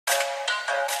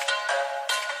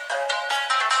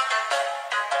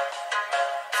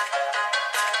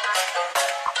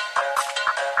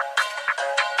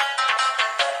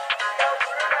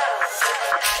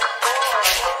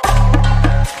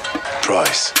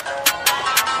surprise.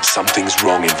 Something's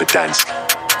wrong in Verdansk.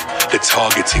 They're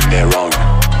targeting their own.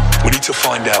 We need to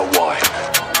find out why.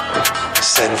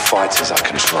 Send fighters I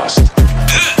can trust.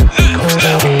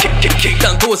 Kick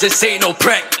down doors, this ain't no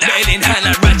prank. Nail in hand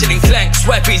like ratchet and clank.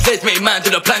 Swippies, let's make man do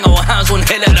the plank. Our hands on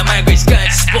hill like the migrate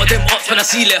skank. Spot them ops when I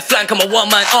see left flank. I'm a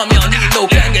one-man army, I need no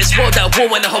gang. Get spot that war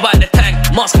when I hop out the tank.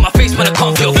 Mask on my face when I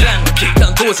can't feel flank. Kick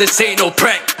down doors, this ain't no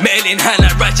prank. Nail in hand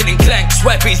like ratchet and clank.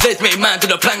 Swippies, let's make man do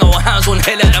the plank. Our hands on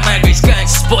hill like the migrate skank.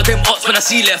 Spot them ops when I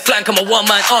see left flank. I'm a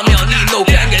one-man army, I need no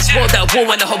gang. Get spot that war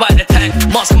when I hop out the tank.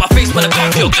 Mask on my face when I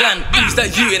can't feel clan. Who's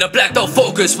that you in a blacked out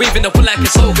focus? Waving up like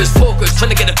it's hocus pocus.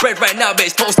 Trying to get the bread right now, but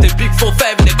it's posted. Big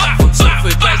 4-5 in the back from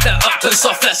Salford. Rise that up, turn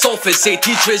soft like sulfur. Say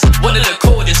Tee Trizz, one of the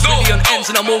coldest. Really on ends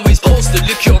and I'm always posted.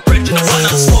 Lick your bread and I run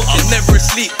out smoking. Never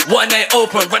asleep, one night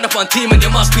open. Run up on team and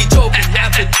you must be joking.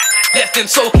 Left them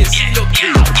soaking. See look,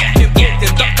 him,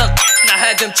 duck, duck. I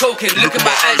had them choking. Look at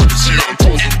my eyes, you see that I'm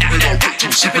posing.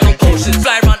 Sipping on potions,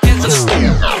 fly around ends on the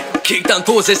stone. Kick down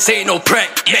doors, this ain't no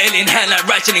prank. Nail in hand like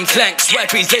ratchet and clank.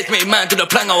 Swippies, let's make man do the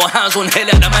plank. Our hands on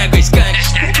hill like the migrate skank.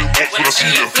 When I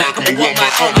see your flank, I'm a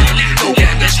one-man army. No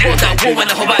gang, get spot that war when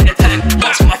I hop out the tank.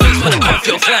 Mask on my face when I can't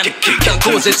feel flank. Kick down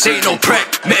doors, this ain't no prank.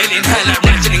 Nail in hand like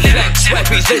ratchet and clank.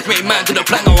 Swippies, let's make man do the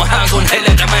plank. Our hands on hill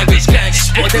like the migrate skank.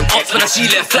 Spot them ops when I see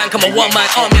left flank. I'm a one-man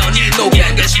army, I need no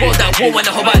gang. Get spot that war when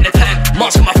I hop out the tank.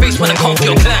 Mask on my face when I can't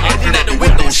feel clank. Looking at the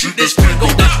window, shoot this bingo.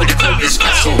 That's what they call this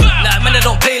castle. Like man, I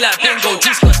don't play like bingo.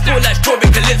 Juice got still like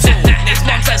strawberry calypso. Next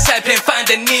mom's outside playing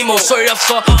Finding Nemo. Sorry,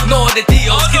 officer, know all the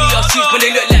details. Skinny off seats when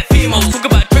they look like females. Talk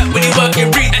about trap when you work in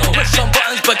retail. Push some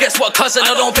buttons, but guess what, cousin?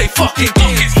 I don't play fucking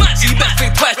games. You best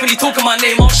think twice when you talking my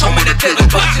name. I'll show me the dead and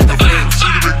punch in the flames.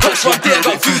 Push one there,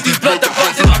 got voodoo blood that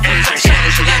runs in my veins. I'm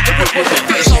shining, she like to rip with her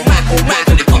face. I'm mad, oh mad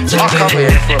when it comes to the I come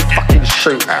here for a fucking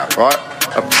shootout, right?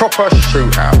 A proper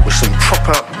shootout with some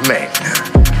proper men.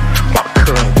 Like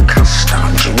Colonel Custer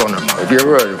and Geronimo. Have you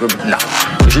ever heard of them? No.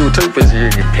 Because you were too busy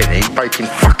in your penny baking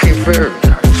fucking fairy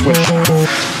cakes, weren't you?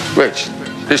 Rich,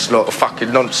 this lot of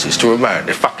fucking nonsense to a man.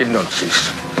 They're fucking nonsense.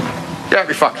 Get out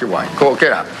your fucking way. Go on,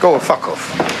 get out. Go on, fuck off.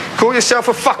 Call yourself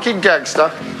a fucking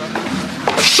gangster.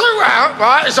 A shootout,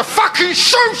 right, is a fucking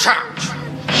shootout!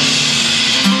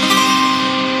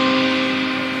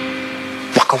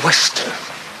 Like a western.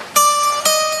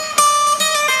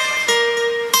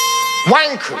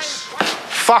 Wankers.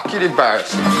 Fucking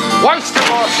embarrassing. Waste of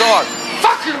our time.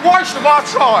 Fucking waste of our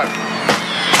time.